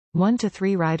1 to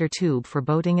 3 rider tube for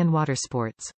boating and water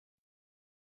sports.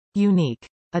 Unique.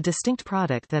 A distinct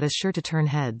product that is sure to turn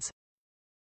heads.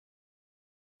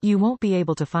 You won't be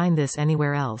able to find this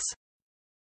anywhere else.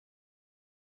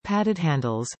 Padded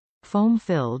handles.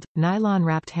 Foam-filled,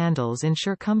 nylon-wrapped handles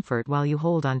ensure comfort while you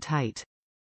hold on tight.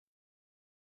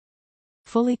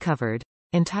 Fully covered.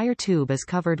 Entire tube is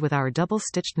covered with our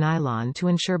double-stitched nylon to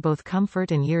ensure both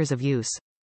comfort and years of use.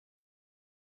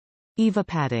 EVA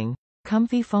Padding.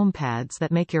 Comfy foam pads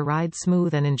that make your ride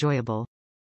smooth and enjoyable.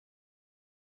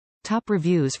 Top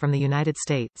reviews from the United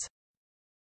States.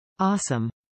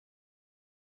 Awesome.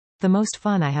 The most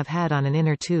fun I have had on an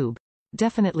inner tube.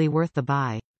 Definitely worth the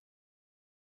buy.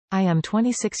 I am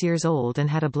 26 years old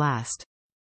and had a blast.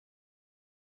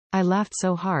 I laughed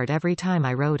so hard every time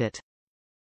I rode it.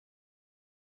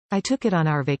 I took it on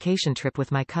our vacation trip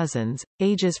with my cousins,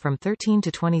 ages from 13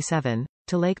 to 27,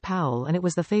 to Lake Powell, and it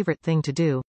was the favorite thing to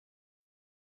do.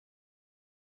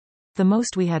 The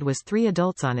most we had was 3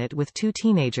 adults on it with 2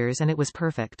 teenagers, and it was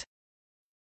perfect.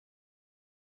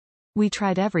 We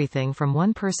tried everything from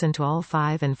 1 person to all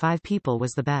 5, and 5 people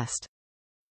was the best.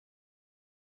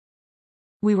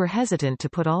 We were hesitant to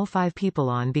put all 5 people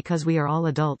on because we are all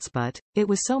adults, but it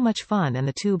was so much fun and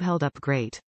the tube held up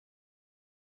great.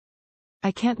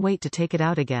 I can't wait to take it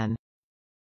out again.